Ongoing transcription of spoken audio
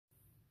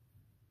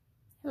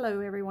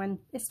Hello everyone,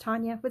 it's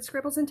Tonya with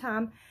Scribbles in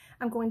Time.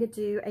 I'm going to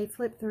do a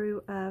flip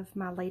through of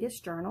my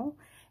latest journal,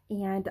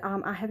 and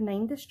I have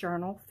named this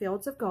journal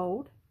Fields of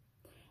Gold,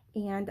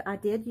 and I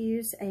did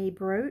use a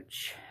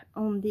brooch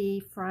on the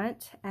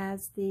front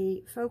as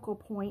the focal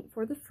point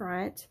for the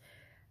front.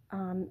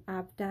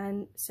 I've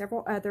done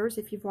several others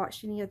if you've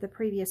watched any of the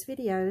previous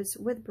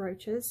videos with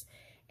brooches,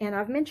 and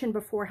I've mentioned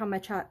before how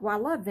much I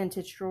love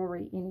vintage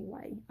jewelry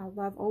anyway. I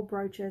love old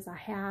brooches. I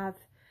have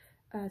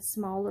a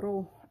small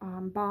little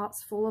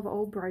box full of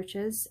old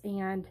brooches,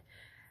 and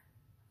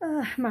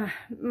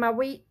my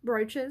wheat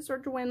brooches are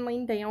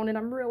dwindling down, and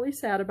I'm really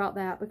sad about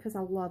that because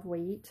I love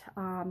wheat.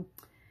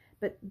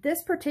 But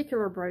this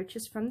particular brooch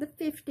is from the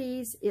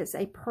 50s. It's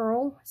a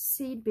pearl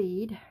seed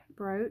bead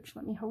brooch.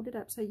 Let me hold it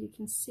up so you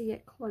can see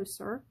it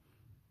closer.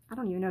 I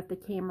don't even know if the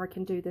camera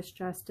can do this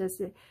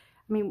justice. I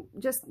mean,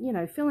 just, you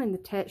know, feeling the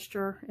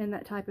texture and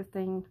that type of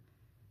thing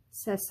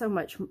says so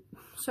much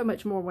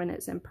more when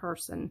it's in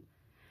person.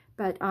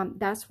 But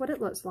that's what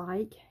it looks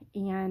like,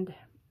 and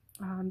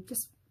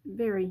just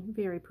very,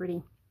 very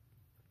pretty,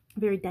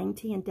 very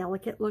dainty and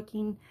delicate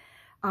looking.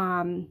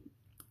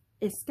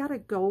 It's got a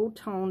gold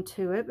tone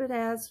to it, but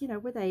as you know,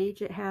 with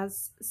age, it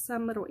has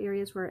some little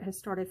areas where it has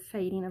started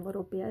fading a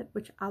little bit,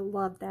 which I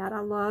love that.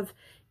 I love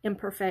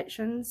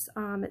imperfections,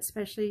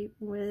 especially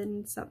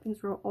when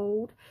something's real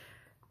old.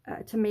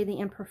 To me, the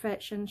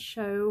imperfections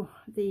show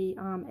the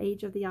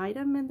age of the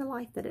item and the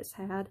life that it's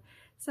had.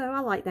 So I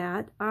like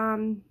that.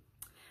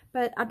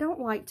 But I don't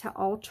like to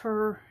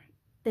alter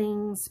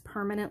things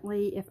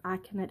permanently if I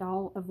can at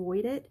all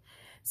avoid it.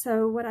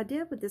 So what I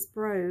did with this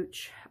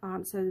brooch,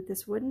 so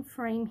this wooden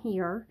frame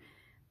here,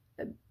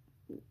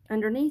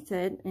 underneath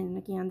it, and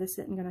again, this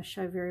isn't going to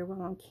show very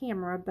well on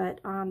camera,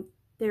 but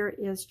there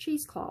is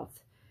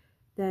cheesecloth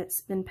that's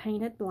been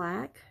painted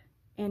black,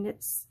 and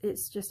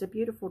it's just a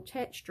beautiful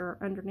texture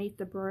underneath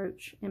the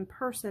brooch. In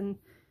person,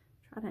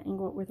 try to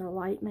angle it with a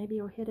light, maybe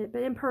you'll hit it,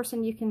 but in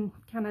person you can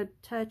kind of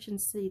touch and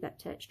see that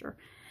texture.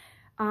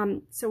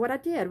 So what I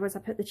did was I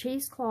put the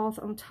cheesecloth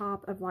on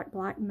top of like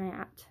black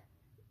matte,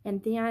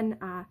 and then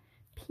I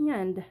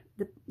pinned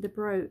the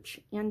brooch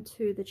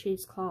into the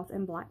cheesecloth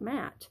and black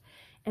matte.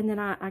 And then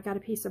I got a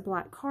piece of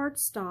black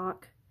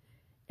cardstock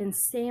and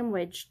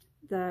sandwiched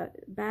the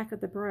back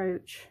of the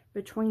brooch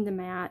between the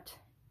matte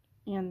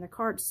and the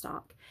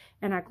cardstock.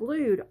 And I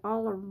glued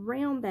all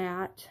around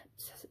that,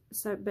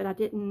 but I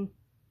didn't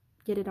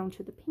get it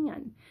onto the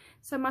pin.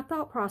 So my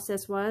thought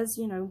process was,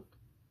 you know,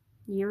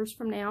 years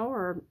from now,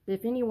 or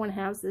if anyone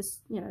has this,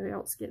 you know,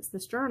 else gets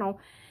this journal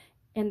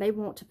and they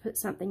want to put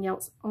something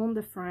else on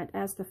the front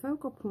as the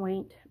focal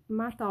point,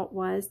 my thought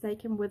was they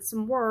can, with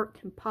some work,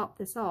 can pop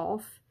this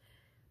off,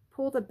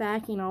 pull the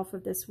backing off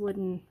of this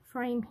wooden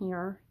frame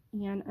here,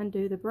 and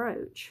undo the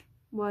brooch,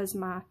 was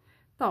my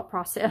thought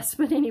process.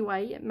 But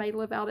anyway, it may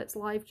live out its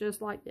life just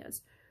like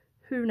this.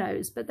 Who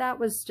knows? But that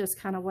was just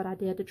kind of what I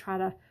did to try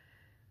to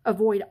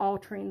avoid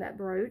altering that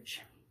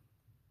brooch.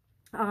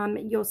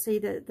 You'll see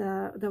that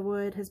the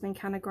wood has been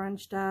kind of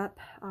grunged up,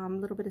 a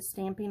little bit of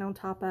stamping on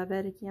top of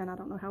it. Again, I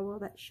don't know how well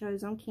that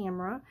shows on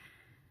camera.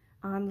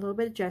 A little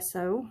bit of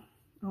gesso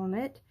on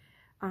it.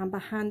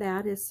 Behind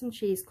that is some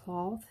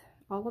cheesecloth.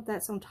 All of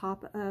that's on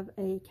top of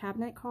a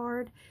cabinet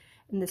card.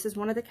 And this is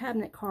one of the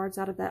cabinet cards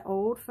out of that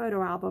old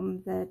photo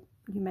album that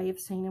you may have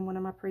seen in one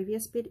of my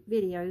previous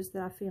videos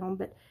that I filmed.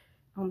 But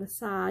on the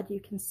side, you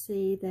can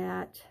see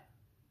that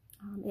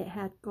it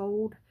had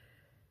gold,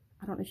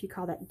 I don't know if you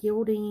call that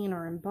gilding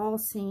or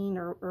embossing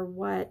or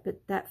what,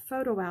 but that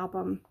photo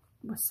album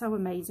was so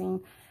amazing.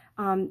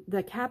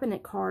 The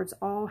cabinet cards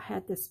all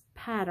had this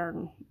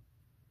pattern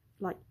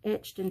like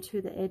etched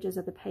into the edges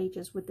of the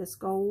pages with this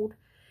gold,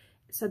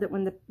 so that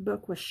when the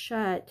book was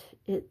shut,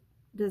 it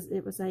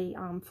was a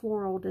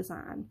floral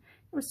design.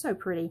 It was so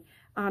pretty.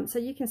 So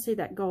you can see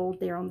that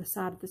gold there on the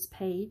side of this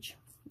page,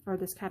 or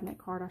this cabinet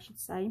card, I should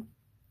say.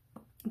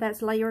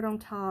 That's layered on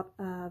top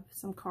of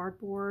some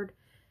cardboard.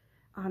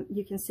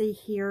 You can see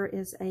here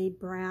is a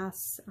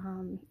brass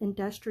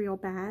industrial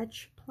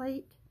badge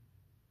plate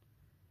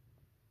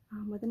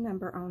with a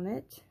number on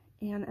it,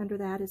 and under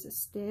that is a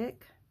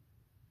stick.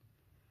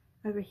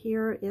 Over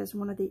here is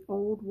one of the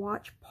old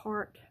watch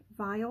part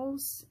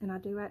vials, and I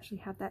do actually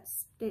have that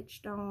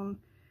stitched on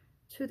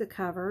to the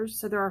covers.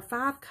 So there are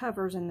 5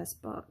 covers in this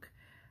book.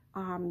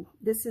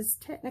 This is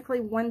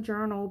technically one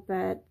journal,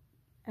 but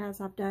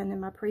as I've done in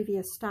my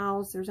previous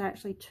styles, there's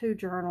actually 2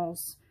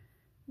 journals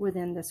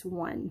within this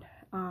one.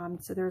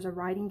 So there's a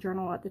writing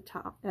journal at the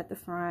top, at the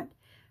front,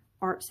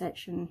 art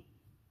section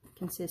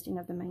consisting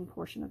of the main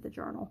portion of the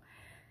journal.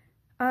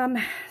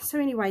 So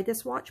anyway,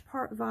 this watch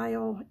part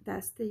vial,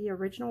 that's the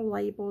original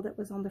label that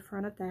was on the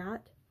front of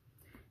that.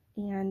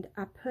 And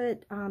I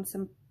put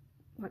some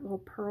like little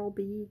pearl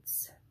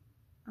beads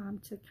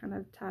to kind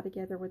of tie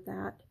together with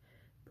that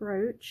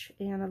brooch,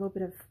 and a little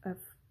bit of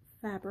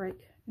fabric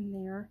in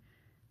there.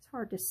 It's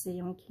hard to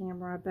see on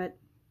camera, but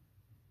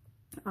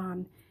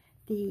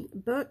the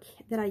book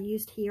that I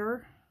used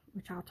here,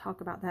 which I'll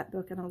talk about that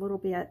book in a little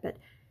bit, but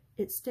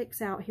it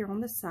sticks out here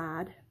on the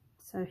side.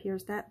 So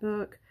here's that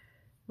book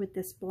with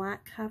this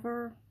black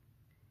cover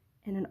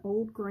and an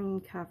old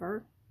green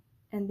cover,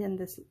 and then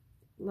this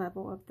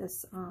level of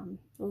this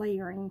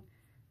layering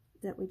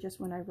that we just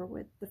went over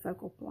with the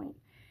focal point.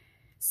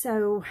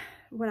 So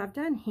what I've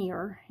done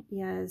here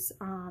is,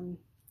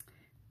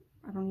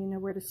 I don't even know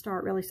where to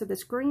start really. So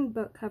this green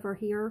book cover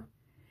here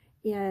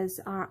is,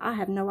 I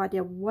have no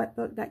idea what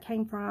book that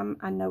came from.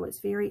 I know it's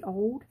very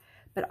old,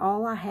 but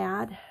all I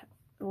had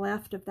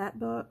left of that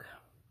book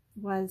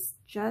was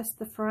just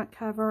the front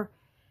cover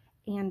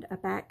and a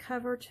back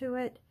cover to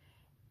it.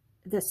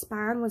 The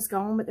spine was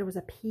gone, but there was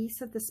a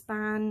piece of the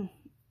spine,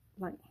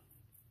 like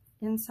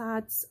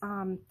insides,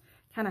 kind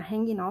of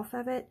hanging off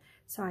of it.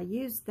 So I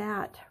used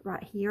that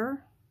right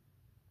here.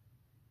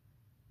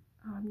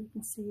 You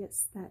can see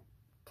it's that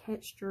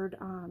textured,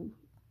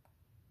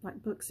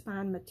 like book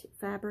spine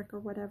fabric or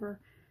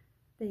whatever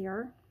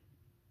there.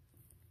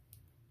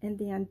 And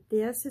then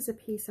this is a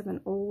piece of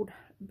an old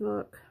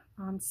book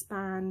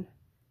spine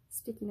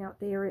sticking out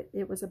there.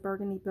 It was a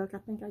burgundy book. I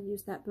think I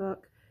used that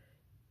book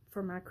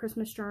for my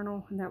Christmas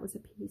journal, and that was a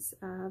piece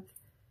of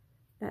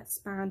that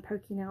spine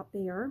poking out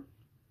there.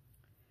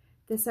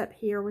 This up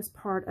here was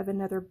part of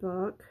another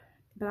book,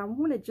 but I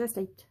wanted just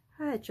a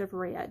touch of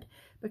red,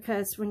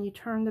 because when you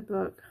turn the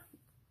book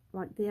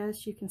like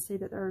this, you can see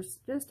that there's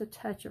just a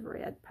touch of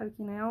red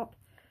poking out.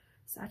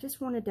 So I just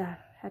wanted to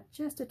have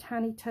just a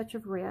tiny touch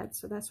of red,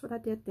 so that's what I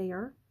did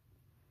there.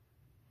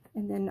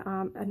 And then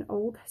an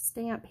old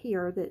stamp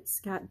here that's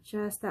got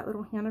just that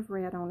little hint of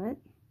red on it.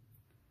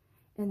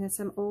 And then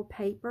some old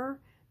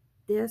paper.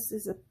 This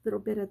is a little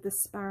bit of the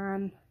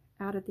spine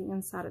out of the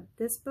inside of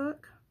this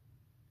book.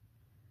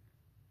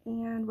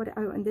 And what?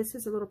 Oh, and this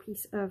is a little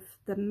piece of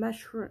the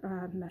mustard.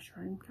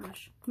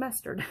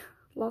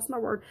 Lost my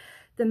word.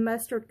 The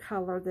mustard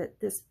color, that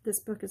this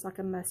book is like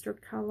a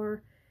mustard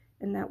color,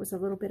 and that was a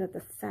little bit of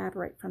the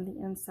fabric from the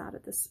inside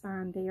of the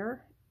spine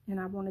there. And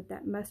I wanted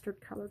that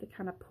mustard color to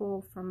kind of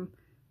pull from,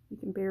 you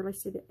can barely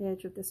see the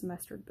edge of this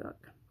mustard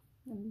book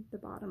and the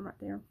bottom right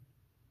there.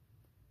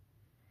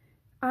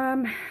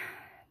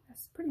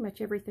 That's pretty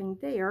much everything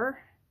there.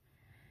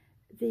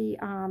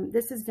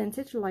 This is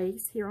vintage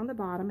lace here on the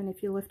bottom, and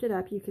if you lift it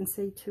up, you can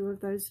see two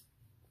of those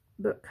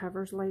book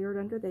covers layered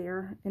under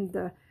there. And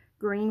the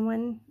green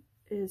one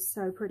is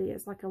so pretty.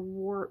 It's like a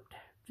warped,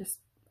 just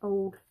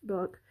old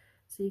book.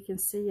 So you can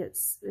see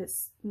it's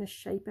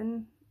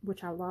misshapen,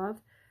 which I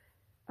love.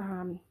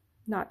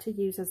 Not to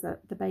use as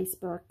the base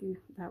book,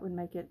 that would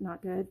make it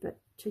not good, but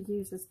to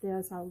use as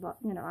this, I love,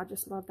 I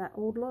just love that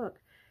old look.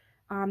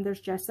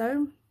 There's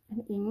gesso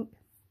and ink,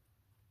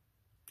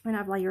 and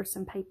I've layered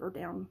some paper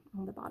down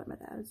on the bottom of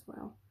that as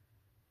well.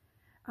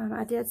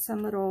 I did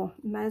some little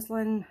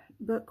muslin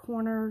book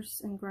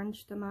corners and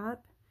grunged them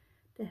up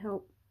to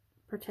help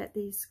protect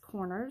these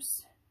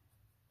corners.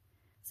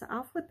 So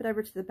I'll flip it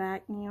over to the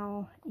back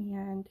now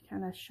and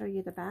kind of show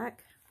you the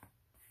back.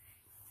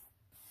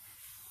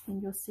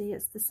 And you'll see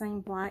it's the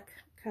same black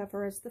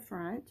cover as the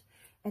front.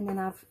 And then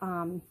I've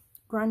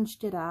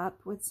grunged it up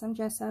with some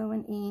gesso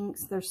and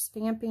inks. There's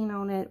stamping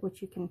on it,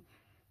 which you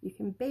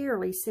can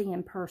barely see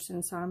in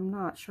person, so I'm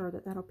not sure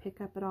that that'll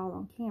pick up at all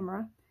on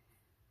camera.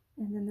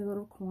 And then the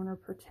little corner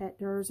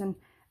protectors, and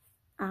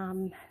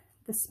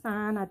the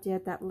spine, I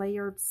did that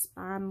layered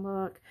spine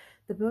look.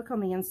 The book on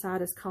the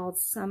inside is called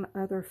Some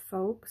Other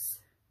Folks,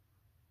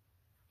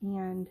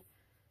 and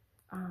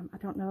I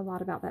don't know a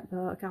lot about that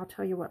book. I'll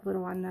tell you what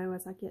little I know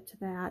as I get to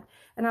that.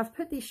 And I've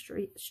put these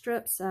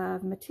strips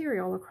of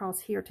material across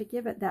here to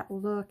give it that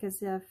look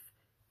as if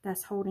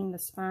that's holding the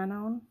spine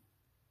on.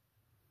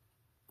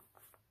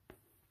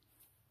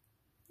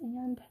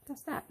 And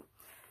that's that.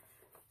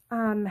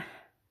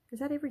 Is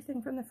that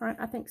everything from the front?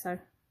 I think so.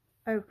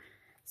 Oh,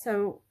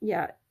 so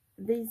yeah,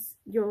 these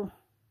you'll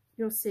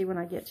see when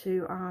I get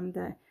to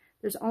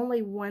there's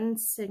only one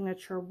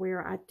signature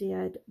where I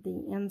did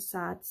the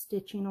inside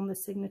stitching on the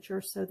signature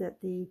so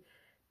that the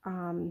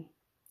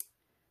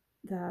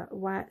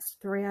wax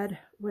thread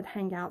would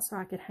hang out, so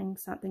I could hang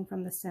something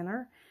from the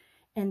center.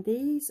 And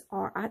these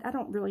are, I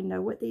don't really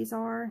know what these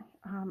are.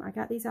 I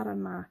got these out of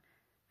my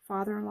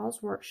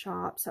father-in-law's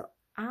workshop. So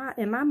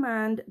in my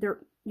mind,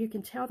 you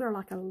can tell they're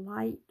like a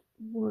light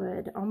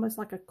wood, almost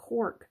like a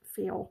cork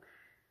feel,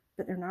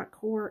 but they're not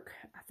cork.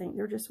 I think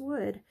they're just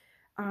wood.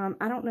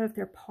 I don't know if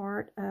they're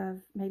part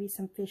of maybe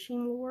some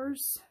fishing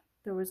lures.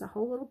 There was a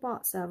whole little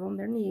box of them.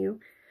 They're new.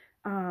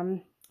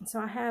 So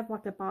I have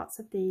like a box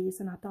of these,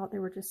 and I thought they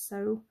were just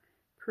so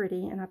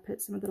pretty, and I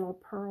put some of the little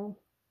pearl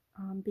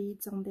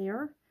beads on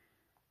there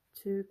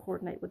to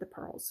coordinate with the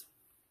pearls.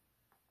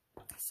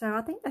 So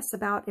I think that's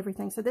about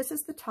everything. So this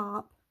is the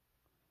top.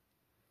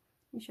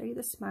 Let me show you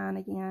the spine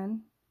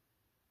again.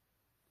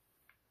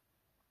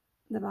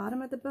 The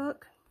bottom of the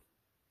book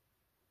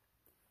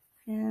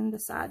and the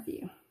side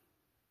view.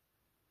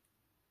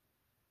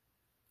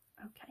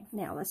 Okay,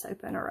 now let's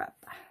open her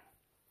up.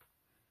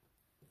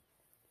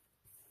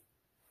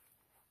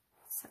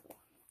 So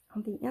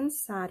on the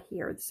inside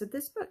here, so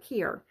this book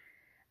here,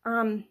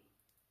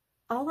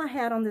 all I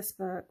had on this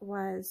book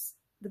was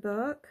the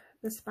book,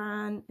 the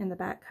spine and the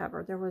back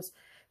cover. There was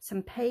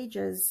some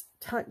pages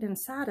tucked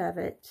inside of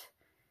it,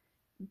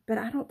 but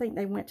I don't think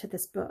they went to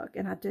this book.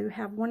 And I do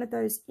have one of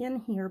those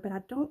in here, but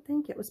I don't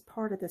think it was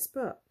part of this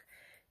book.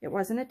 It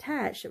wasn't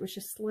attached. It was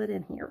just slid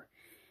in here.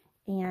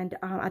 And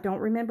I don't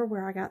remember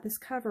where I got this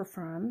cover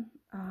from.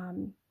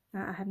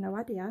 I have no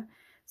idea.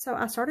 So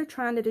I started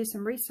trying to do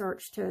some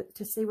research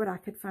to see what I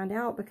could find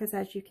out, because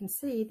as you can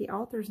see, the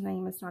author's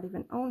name is not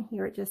even on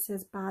here. It just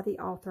says by the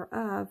author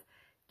of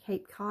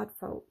Cape Cod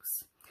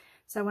Folks.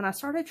 So when I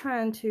started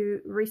trying to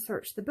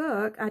research the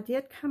book, I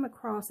did come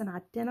across an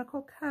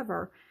identical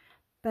cover,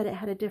 but it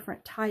had a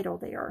different title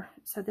there.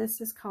 So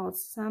this is called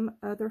Some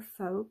Other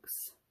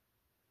Folks,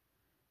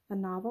 a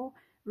novel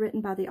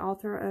written by the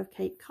author of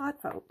Cape Cod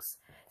Folks.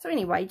 So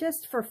anyway,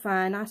 just for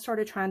fun, I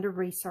started trying to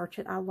research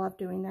it. I love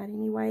doing that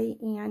anyway.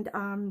 And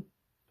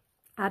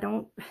I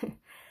don't,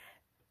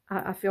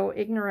 I feel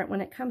ignorant when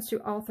it comes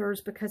to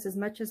authors, because as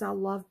much as I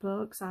love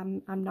books,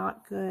 I'm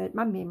not good.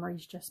 My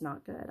memory's just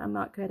not good. I'm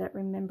not good at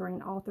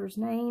remembering authors'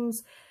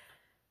 names.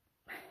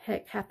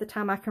 Heck, half the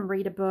time I can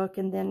read a book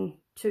and then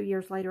 2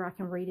 years later I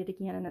can read it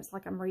again and it's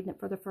like I'm reading it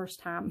for the first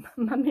time.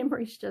 My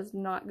memory's just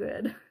not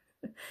good.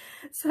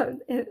 So,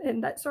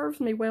 and that serves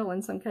me well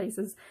in some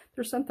cases.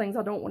 There's some things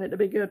I don't want it to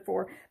be good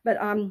for. But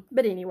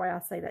anyway, I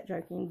say that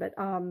joking. But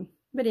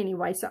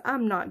anyway, so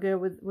I'm not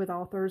good with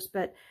authors.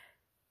 But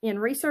in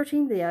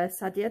researching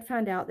this, I did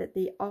find out that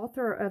the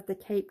author of the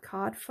Cape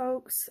Cod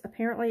Folks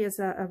apparently is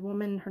a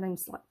woman. Her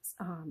name's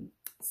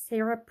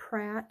Sarah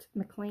Pratt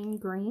McLean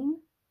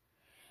Green.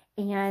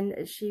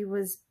 And she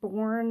was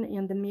born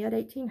in the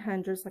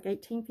mid-1800s, like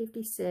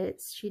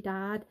 1856. She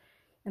died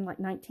in like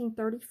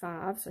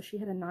 1935, so she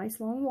had a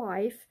nice long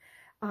life.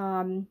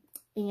 And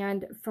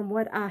from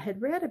what I had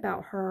read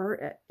about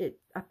her,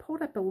 I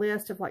pulled up a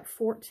list of like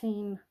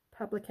 14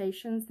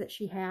 publications that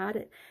she had.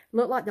 It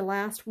looked like the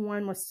last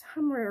one was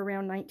somewhere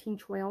around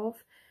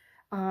 1912.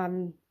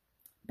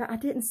 But I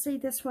didn't see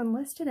this one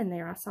listed in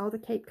there. I saw the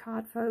Cape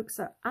Cod Folks,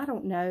 so I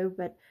don't know,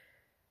 but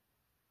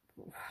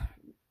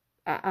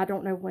I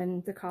don't know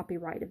when the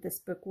copyright of this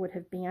book would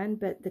have been,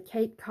 but the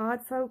Cape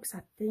Cod Folks, I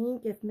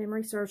think, if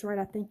memory serves right,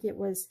 I think it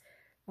was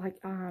like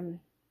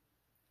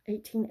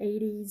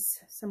 1880s,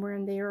 somewhere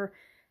in there.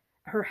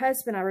 Her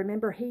husband, I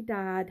remember he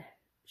died.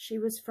 She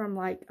was from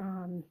like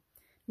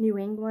New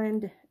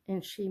England,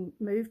 and she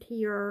moved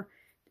here,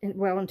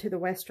 well, into the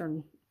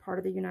western part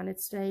of the United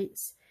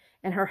States.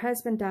 And her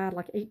husband died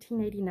like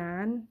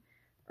 1889.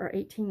 Or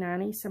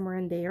 1890, somewhere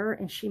in there,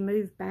 and she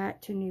moved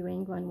back to New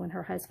England when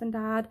her husband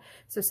died.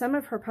 So some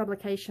of her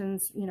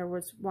publications, you know,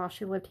 was while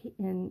she lived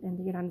in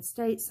the United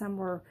States, some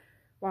were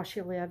while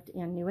she lived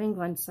in New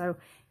England. So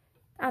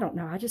I don't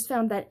know, I just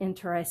found that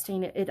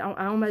interesting. It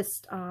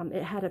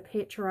had a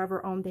picture of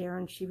her on there,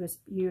 and she was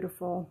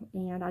beautiful,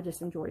 and I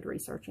just enjoyed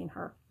researching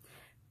her.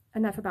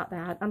 Enough about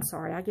that. I'm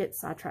sorry, I get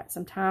sidetracked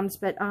sometimes,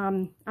 but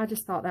I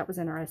just thought that was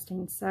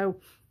interesting. So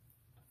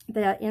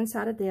the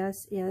inside of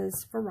this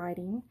is for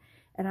writing.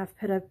 And I've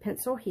put a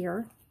pencil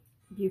here.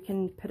 You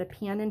can put a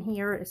pen in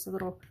here. It's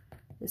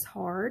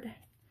hard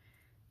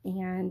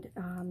and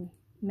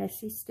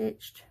messy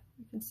stitched.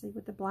 You can see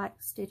with the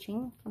black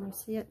stitching. Can you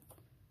see it?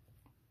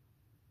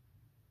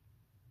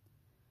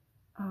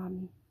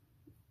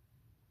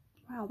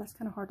 Wow, that's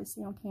kind of hard to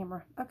see on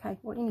camera. Okay,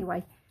 well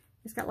anyway,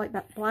 it's got like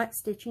that black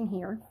stitching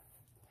here.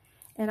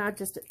 And I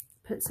just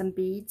put some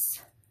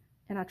beads,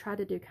 and I tried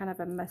to do kind of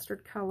a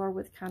mustard color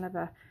with kind of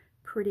a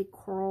pretty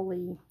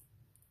corally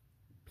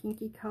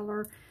pinky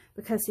color,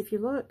 because if you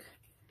look,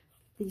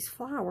 these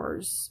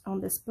flowers on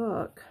this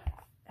book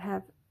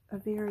have a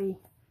very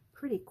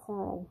pretty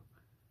coral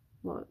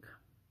look,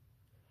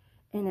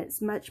 and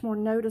it's much more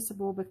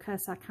noticeable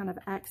because I kind of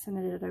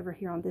accented it over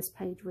here on this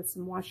page with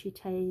some washi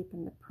tape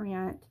and the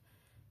print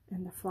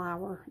and the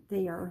flower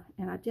there,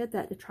 and I did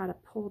that to try to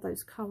pull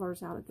those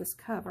colors out of this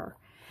cover.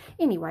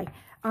 Anyway,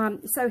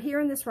 so here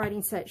in this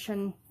writing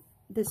section,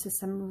 this is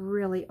some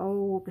really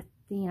old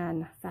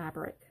thin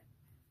fabric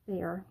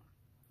there.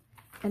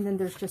 And then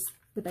there's just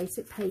the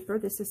basic paper.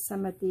 This is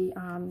some of the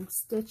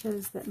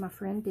stitches that my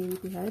friend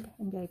Dee did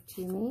and gave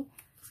to me.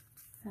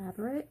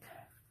 Fabric.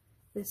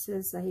 This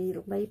is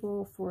a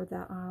label for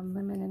the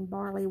lemon and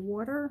barley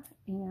water,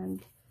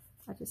 and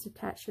I just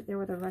attached it there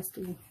with a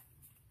rusty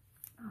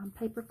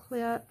paper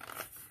clip.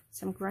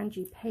 Some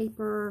grungy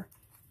paper.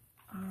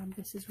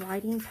 This is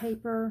writing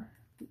paper,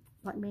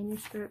 like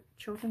manuscript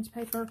children's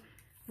paper,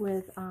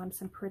 with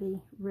some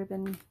pretty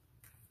ribbon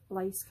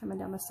lace coming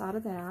down the side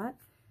of that.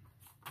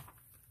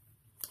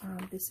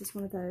 This is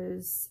one of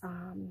those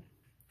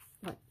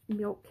like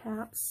milk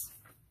caps,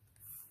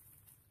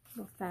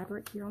 little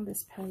fabric here on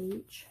this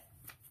page.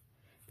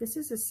 This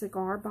is a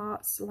cigar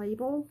box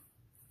label,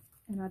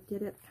 and I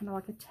did it kind of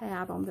like a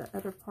tab on the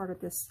other part of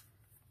this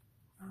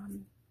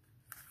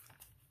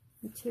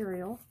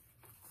material.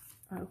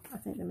 Oh, I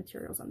think the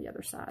material's on the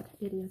other side.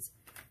 It is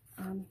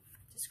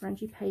just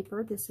grungy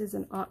paper. This is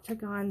an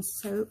octagon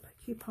soap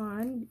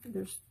coupon.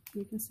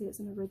 You can see it's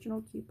an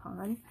original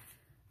coupon.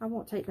 I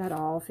won't take that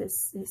off.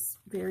 It's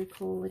very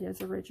cool. It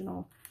is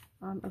original.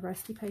 A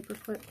rusty paper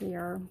clip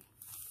there.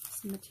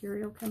 Some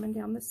material coming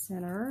down the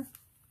center.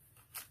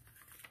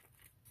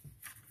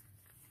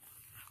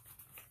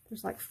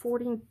 There's like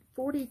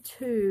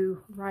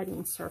 42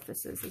 writing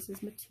surfaces. This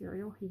is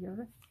material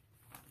here.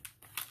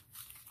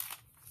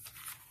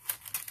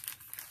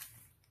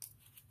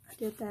 I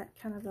did that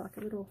kind of like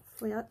a little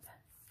flip.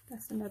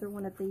 That's another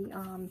one of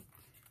the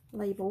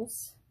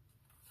labels.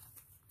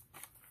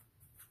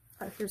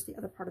 Oh, here's the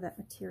other part of that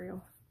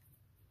material.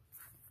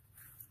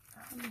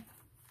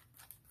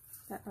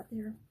 That right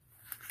there.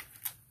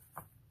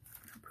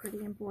 Pretty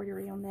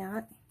embroidery on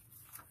that.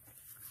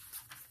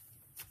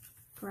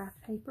 Graph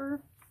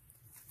paper.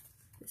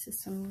 This is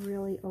some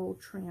really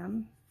old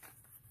trim.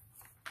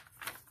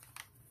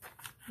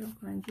 Real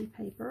grungy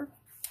paper.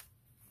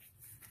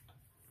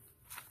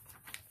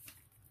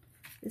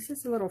 This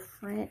is a little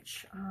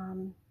French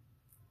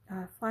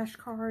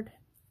flashcard,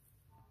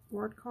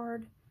 word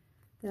card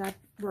that I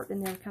worked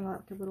in there, kind of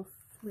like a little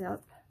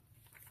flip.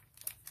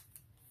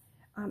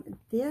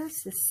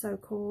 This is so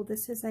cool.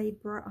 This is a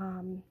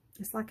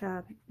it's like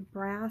a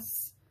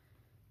brass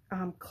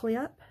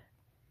clip.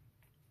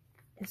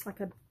 It's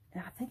like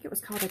I think it was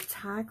called a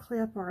tie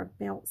clip or a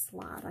belt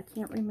slide. I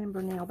can't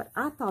remember now, but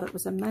I thought it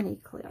was a money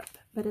clip,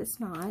 but it's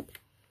not.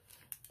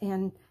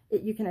 And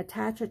you can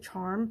attach a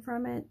charm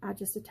from it. I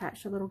just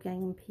attached a little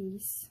game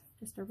piece,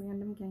 just a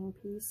random game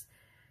piece.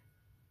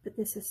 But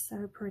this is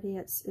so pretty.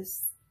 It's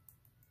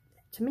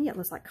to me it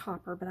looks like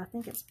copper, but I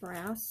think it's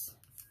brass.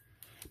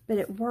 But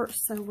it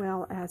works so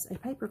well as a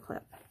paper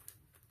clip.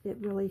 It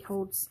really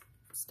holds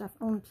stuff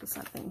onto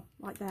something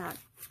like that.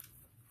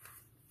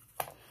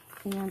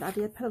 And I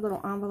did put a little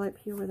envelope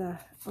here with an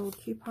old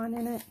coupon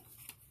in it.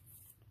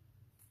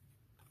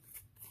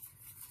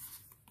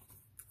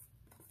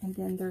 And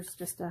then there's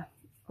just a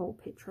old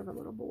picture of a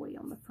little boy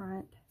on the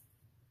front.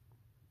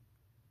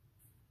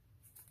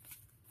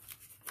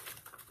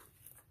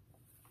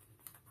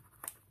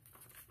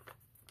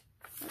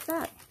 Like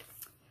that.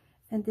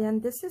 And then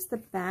this is the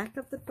back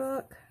of the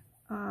book,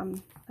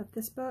 of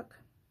this book.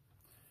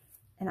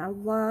 And I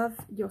love,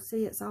 you'll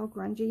see it's all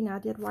grungy. Now I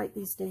did write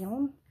these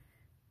down,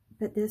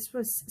 but this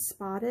was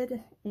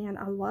spotted, and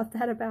I love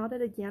that about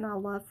it. Again, I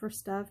love for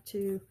stuff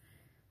to,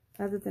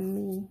 other than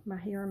me, my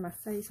hair and my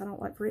face, I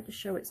don't like for it to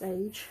show its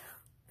age.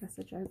 That's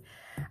a joke.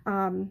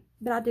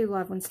 But I do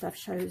love when stuff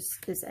shows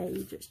its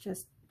age. It's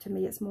just, to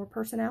me, it's more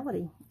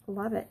personality. I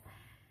love it.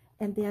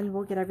 And then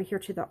we'll get over here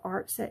to the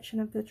art section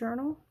of the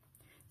journal.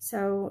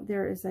 So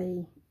there is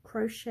a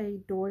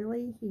crochet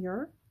doily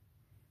here.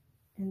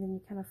 And then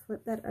you kind of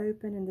flip that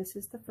open, and this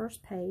is the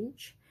first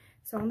page.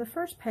 So on the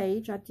first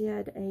page, I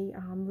did a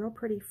real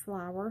pretty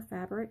flower,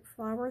 fabric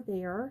flower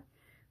there,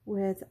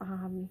 with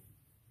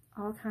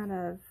all kind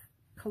of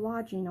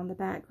collaging on the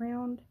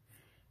background.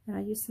 And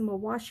I used some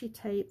little washi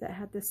tape that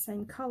had the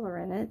same color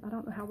in it. I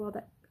don't know how well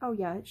that, oh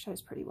yeah, it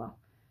shows pretty well.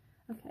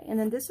 Okay, and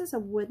then this is a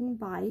wooden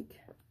bike,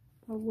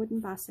 a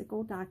wooden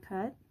bicycle die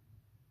cut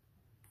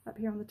up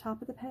here on the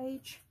top of the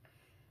page.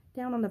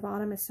 Down on the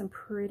bottom is some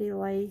pretty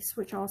lace,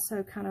 which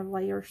also kind of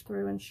layers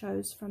through and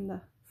shows from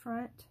the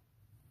front.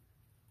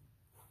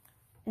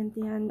 And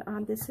then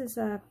this is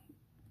a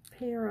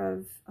pair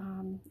of,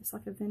 it's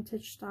like a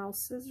vintage style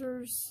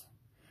scissors,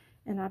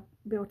 and I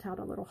built out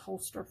a little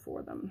holster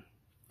for them.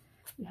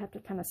 You have to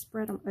kind of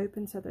spread them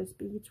open so those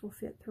beads will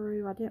fit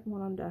through. I didn't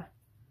want them to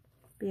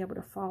be able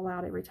to fall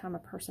out every time a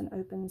person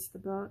opens the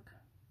book,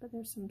 but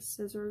there's some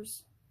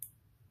scissors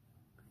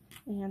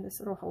and this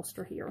little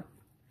holster here.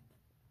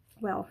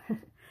 Well,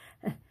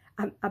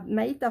 I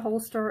made the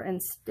holster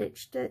and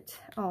stitched it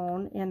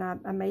on, and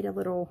I made a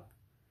little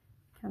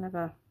kind of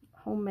a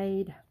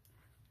homemade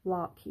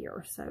lock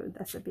here, so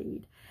that's a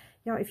bead.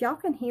 Y'all, if y'all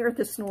can hear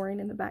the snoring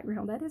in the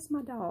background, that is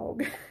my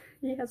dog.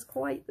 He has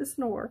quite the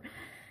snore,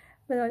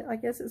 but I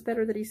guess it's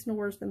better that he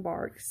snores than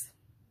barks.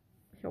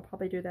 He'll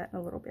probably do that in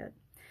a little bit.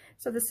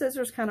 So the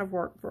scissors kind of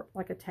work for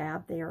like a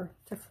tab there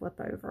to flip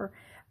over.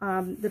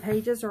 The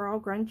pages are all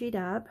grungied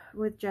up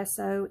with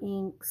gesso,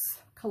 inks,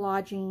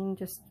 collaging,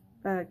 just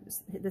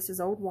this is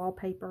old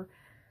wallpaper.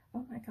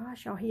 Oh my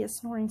gosh, y'all, he is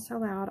snoring so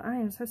loud. I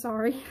am so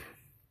sorry.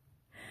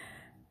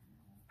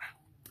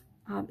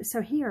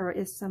 So here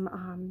is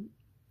some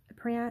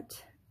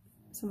print,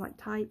 some like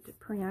typed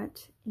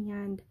print,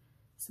 and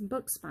some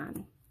book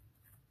spine.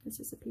 This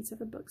is a piece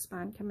of a book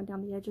spine coming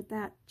down the edge of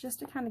that, just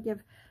to kind of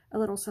give a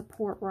little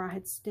support where I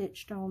had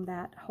stitched on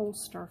that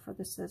holster for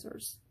the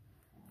scissors.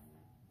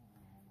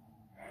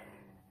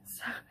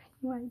 So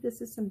anyway,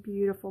 this is some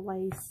beautiful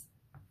lace.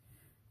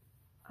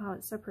 Oh,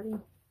 it's so pretty.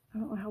 I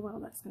don't know how well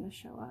that's going to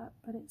show up,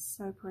 but it's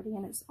so pretty,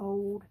 and it's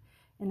old,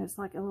 and it's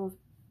like a little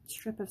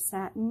strip of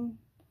satin.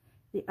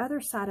 The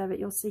other side of it,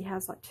 you'll see,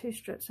 has like 2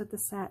 strips of the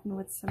satin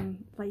with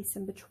some lace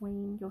in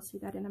between. You'll see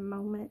that in a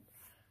moment.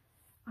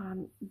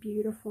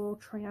 Beautiful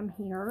trim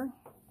here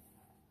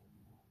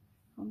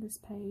on this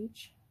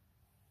page.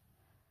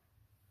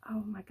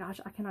 Oh my gosh,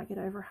 I cannot get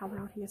over how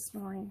loud he is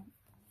snoring.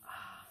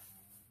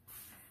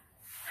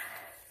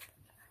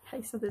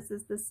 Okay, so this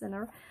is the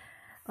center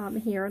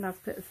here, and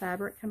I've put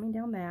fabric coming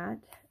down that.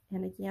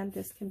 And again,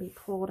 this can be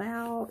pulled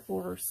out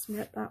or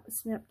snipped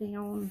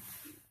down,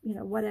 you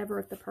know, whatever,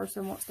 if the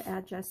person wants to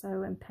add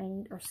gesso and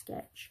paint or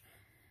sketch.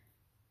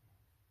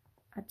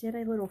 I did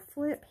a little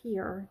flip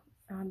here.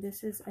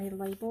 This is a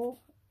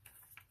label,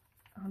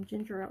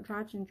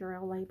 dry ginger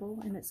ale label,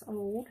 and it's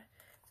old.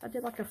 So I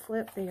did like a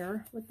flip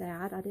there with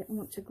that. I didn't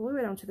want to glue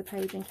it onto the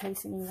page in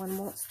case anyone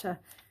wants to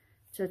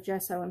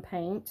gesso and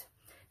paint.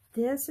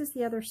 This is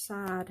the other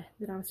side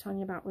that I was telling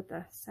you about with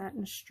the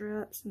satin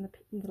strips and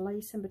the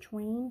lace in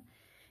between.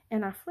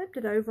 And I flipped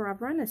it over.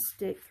 I've run a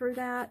stick through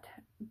that,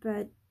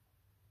 but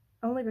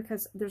only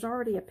because there's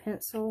already a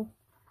pencil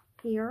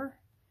here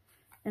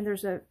and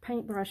there's a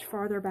paintbrush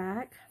farther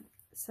back.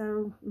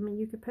 So, I mean,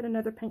 you could put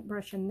another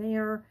paintbrush in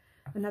there,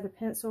 another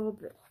pencil,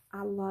 but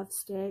I love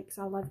sticks.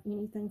 I love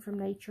anything from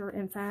nature.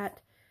 In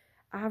fact,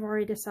 I've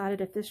already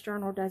decided if this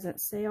journal doesn't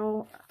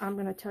sell, I'm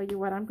going to tell you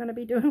what I'm going to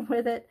be doing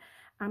with it.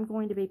 I'm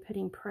going to be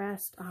putting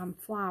pressed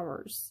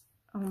flowers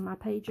on my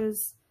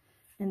pages,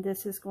 and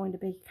this is going to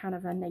be kind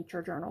of a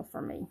nature journal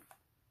for me.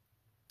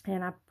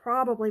 And I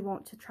probably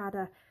want to try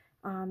to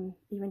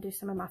even do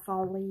some of my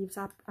fall leaves.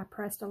 I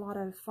pressed a lot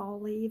of fall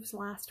leaves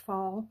last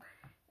fall,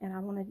 and I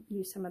want to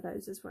use some of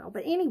those as well.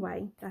 But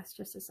anyway, that's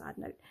just a side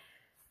note.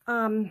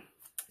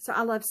 So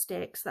I love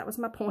sticks. That was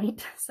my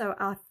point. So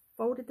I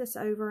folded this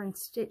over and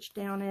stitched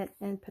down it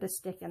and put a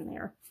stick in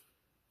there.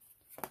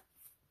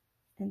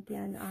 And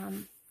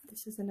then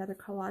this is another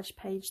collage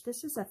page.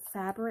 This is a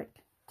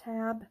fabric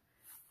tab.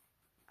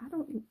 I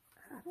don't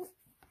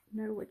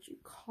know what you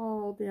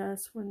call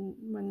this when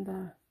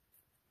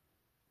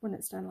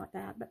it's done like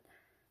that, but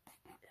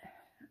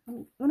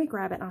let me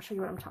grab it and I'll show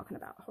you what I'm talking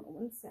about. Hold on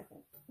one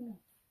second.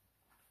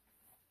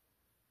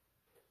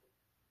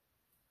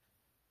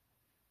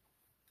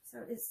 So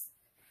it's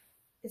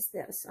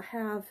this. I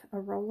have a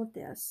roll of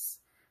this,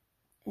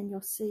 and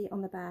you'll see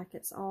on the back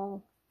it's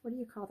all, what do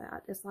you call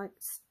that? It's like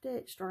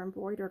stitched or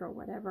embroidered or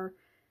whatever,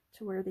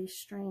 to where these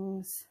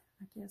strings,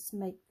 I guess,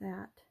 make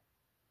that.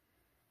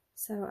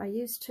 So I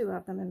used 2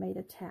 of them and made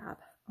a tab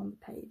on the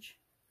page.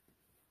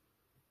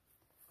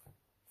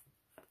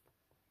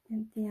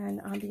 And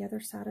then on the other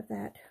side of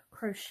that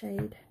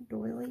crocheted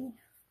doily,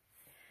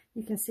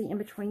 you can see in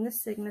between the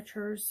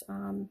signatures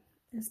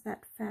is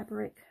that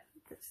fabric,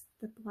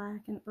 the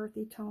black and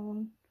earthy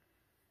tone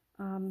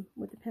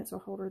with the pencil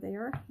holder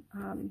there.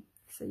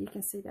 So you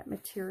can see that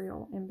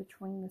material in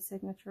between the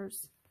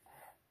signatures.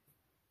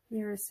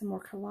 Here is some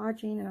more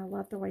collaging, and I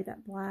love the way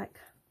that black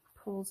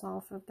pulls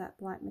off of that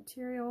black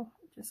material.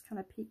 It just kind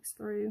of peeks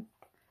through.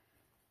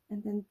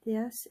 And then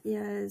this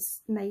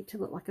is made to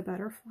look like a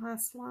butterfly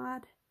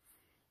slide.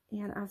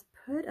 And I've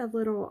put a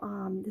little,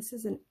 this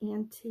is an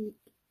antique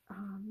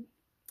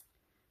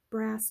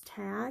brass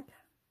tag.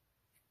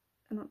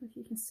 I don't know if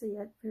you can see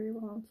it very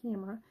well on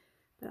camera,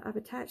 but I've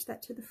attached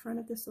that to the front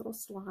of this little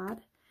slide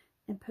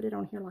and put it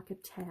on here like a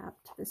tab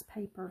to this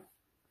paper.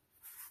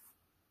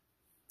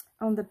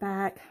 On the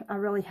back, I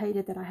really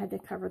hated that I had to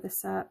cover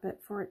this up,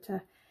 but for it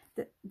to,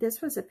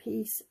 this was a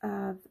piece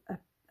of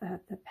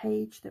the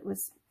page that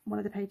was, one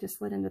of the pages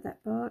slid into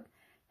that book,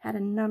 had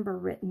a number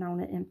written on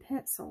it in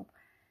pencil.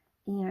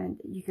 And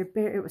you could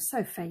bear, it was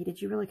so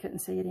faded, you really couldn't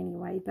see it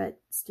anyway,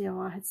 but still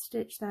I had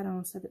stitched that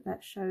on so that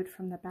that showed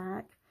from the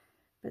back,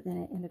 but then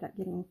it ended up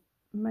getting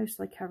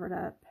mostly covered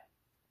up.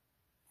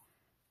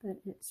 But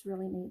it's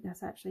really neat.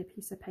 That's actually a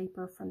piece of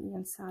paper from the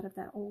inside of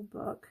that old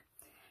book.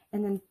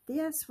 And then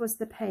this was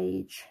the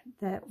page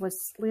that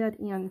was slid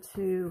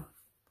into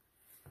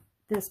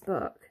this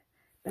book,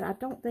 but I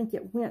don't think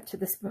it went to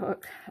this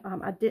book.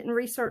 I didn't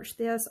research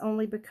this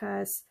only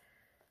because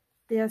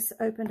this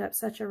opened up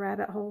such a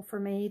rabbit hole for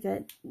me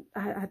that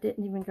I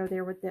didn't even go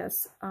there with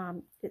this.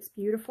 It's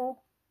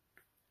beautiful.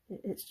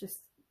 It's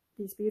just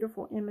these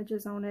beautiful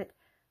images on it.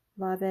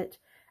 Love it.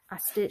 I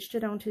stitched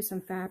it onto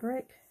some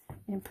fabric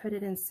and put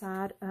it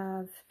inside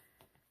of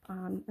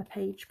a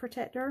page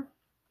protector.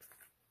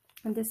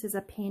 And this is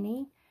a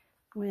penny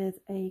with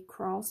a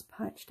cross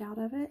punched out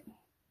of it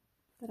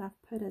that I've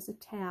put as a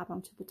tab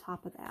onto the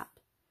top of that.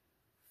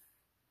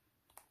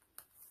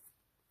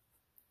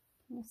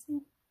 Can you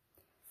see?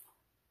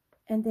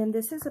 And then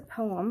this is a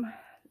poem.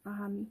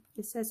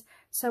 It says,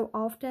 "So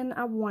often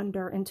I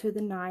wander into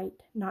the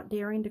night, not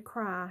daring to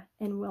cry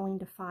and willing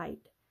to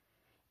fight.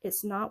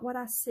 It's not what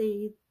I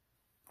see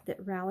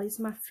that rallies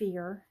my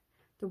fear.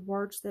 The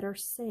words that are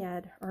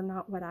said are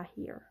not what I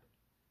hear."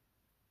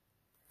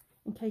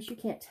 In case you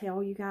can't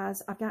tell, you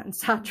guys, I've gotten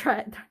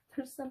sidetracked.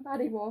 There's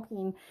somebody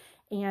walking,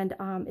 and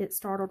it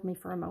startled me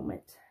for a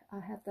moment. I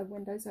have the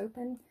windows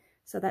open,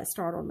 so that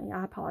startled me.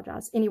 I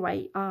apologize.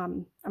 Anyway,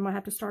 I'm going to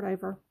have to start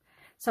over.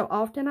 "So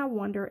often I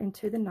wander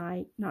into the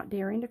night, not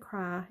daring to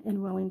cry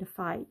and willing to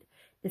fight.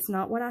 It's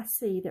not what I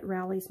see that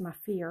rallies my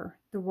fear.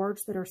 The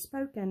words that are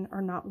spoken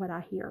are not what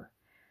I hear.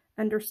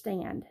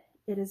 Understand,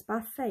 it is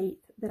by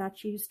faith that I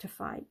choose to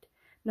fight.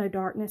 No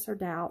darkness or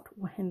doubt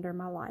will hinder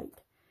my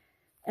light."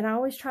 And I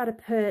always try to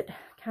put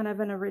kind of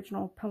an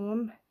original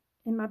poem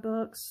in my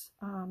books.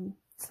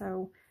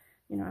 So,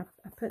 you know,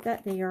 I put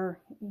that there,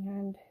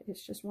 and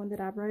it's just one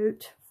that I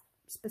wrote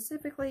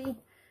specifically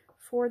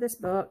for this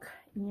book,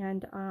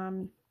 and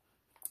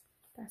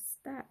that's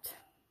that.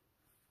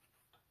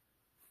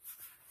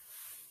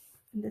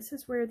 And this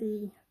is where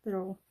the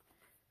little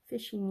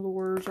fishing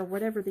lures, or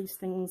whatever these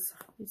things,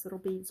 these little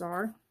beads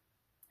are,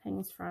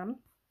 hangs from.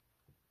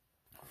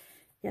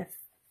 If,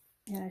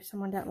 you know,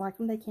 someone doesn't like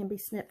them, they can be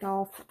snipped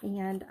off,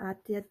 and I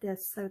did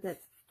this so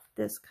that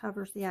this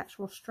covers the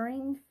actual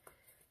string,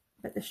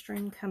 but the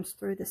string comes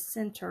through the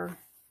center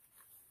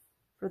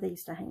for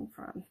these to hang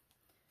from.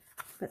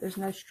 But there's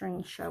no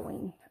string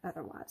showing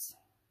otherwise.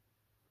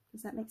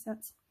 Does that make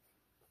sense?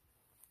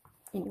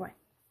 Anyway,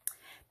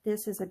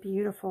 this is a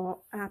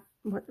beautiful,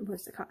 what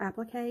was it called,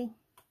 applique,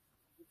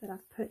 that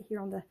I've put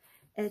here on the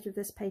edge of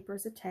this paper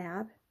as a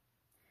tab.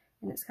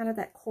 And it's kind of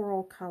that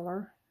coral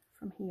color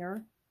from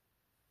here.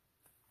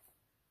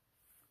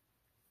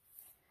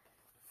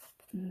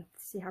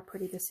 See how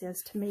pretty this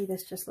is. To me,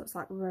 this just looks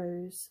like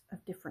rows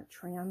of different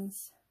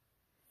trims.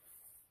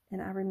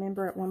 And I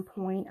remember at one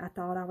point, I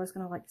thought I was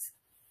going to like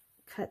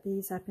cut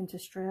these up into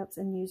strips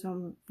and use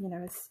them, you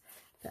know,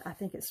 I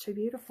think it's too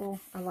beautiful.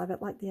 I love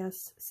it like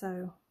this.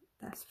 So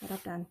that's what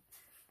I've done.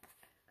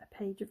 A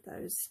page of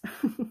those.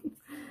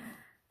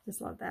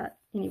 Just love that.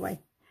 Anyway,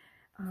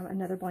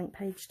 another blank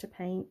page to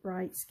paint,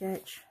 write,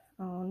 sketch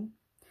on.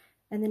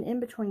 And then in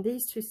between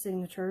these two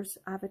signatures,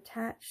 I've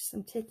attached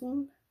some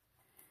ticking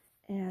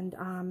and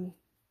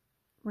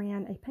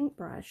ran a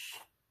paintbrush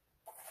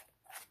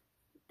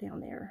down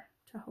there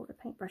to hold a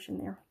paintbrush in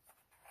there.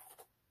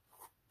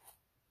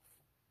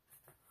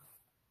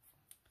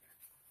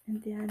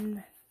 And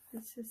then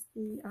this is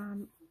the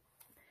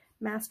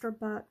Master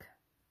Buck.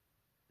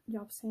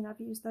 Y'all have seen I've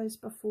used those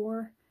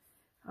before.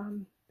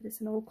 But it's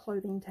an old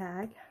clothing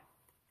tag.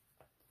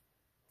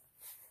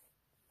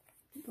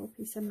 Little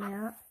piece of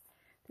map.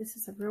 This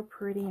is a real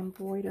pretty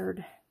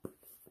embroidered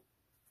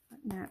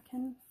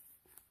napkin.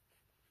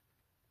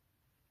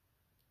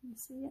 You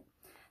see it?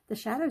 The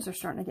shadows are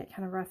starting to get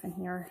kind of rough in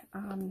here.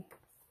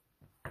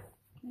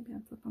 Maybe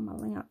I'll flip on my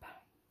lamp.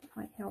 That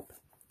might help.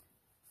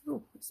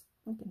 Oh, it's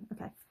blinking.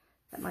 Okay,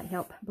 that might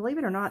help. Believe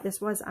it or not, this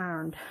was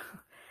ironed.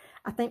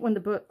 I think when the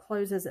book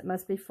closes, it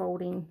must be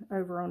folding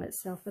over on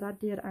itself. But I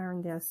did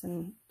iron this,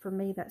 and for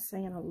me, that's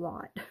saying a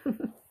lot.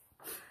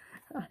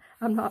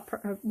 I'm not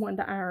one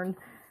to iron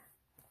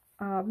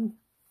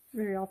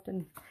very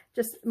often.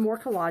 Just more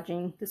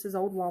collaging. This is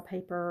old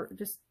wallpaper.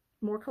 Just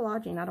more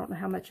collaging. I don't know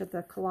how much of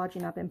the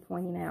collaging I've been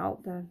pointing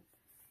out.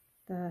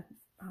 The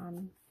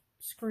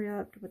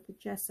script with the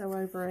gesso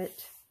over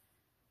it.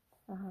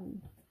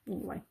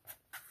 Anyway.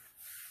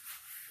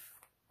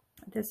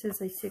 This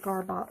is a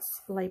cigar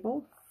box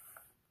label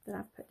that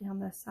I've put down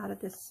the side of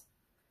this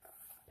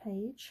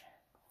page.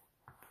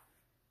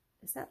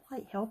 Is that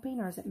light helping,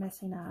 or is it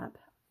messing up?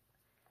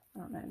 I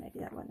don't know. Maybe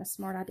that wasn't a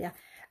smart idea.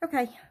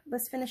 Okay,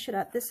 let's finish it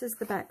up. This is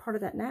the back part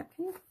of that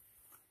napkin.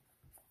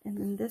 And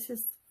then this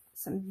is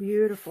some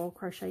beautiful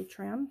crochet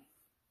trim.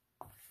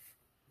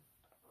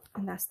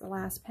 And that's the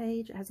last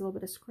page. It has a little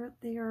bit of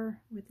script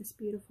there with this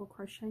beautiful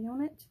crochet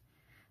on it.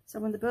 So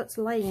when the book's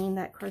laying,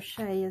 that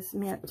crochet is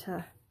meant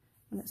to,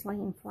 when it's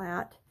laying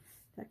flat,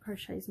 that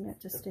crochet is meant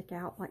to stick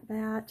out like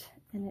that.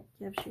 And it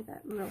gives you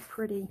that real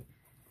pretty,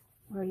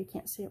 well, you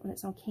can't see it when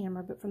it's on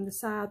camera, but from the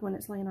side when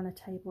it's laying on a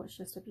table, it's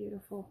just a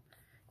beautiful,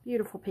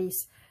 beautiful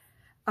piece.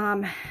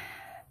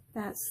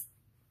 That's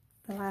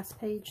the last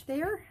page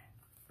there.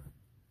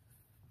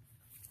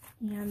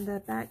 And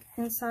the back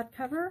inside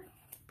cover.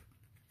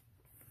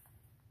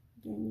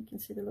 Again, you can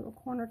see the little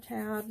corner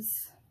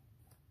tabs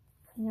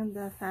and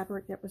the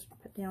fabric that was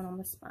put down on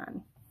the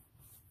spine.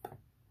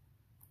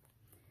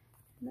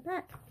 In the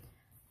back.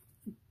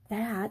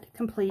 That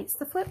completes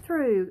the flip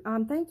through.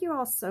 Thank you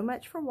all so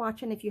much for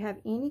watching. If you have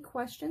any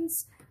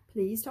questions,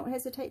 please don't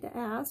hesitate to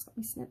ask. Let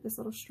me snip this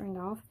little string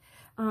off.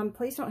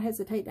 Please don't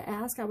hesitate to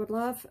ask. I would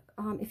love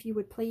if you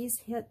would please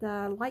hit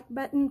the like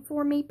button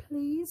for me,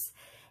 please.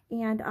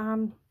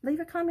 And leave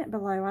a comment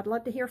below. I'd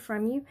love to hear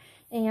from you.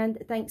 And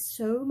thanks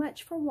so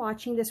much for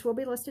watching. This will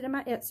be listed in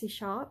my Etsy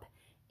shop.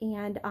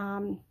 And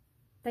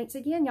thanks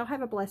again. Y'all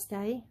have a blessed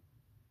day.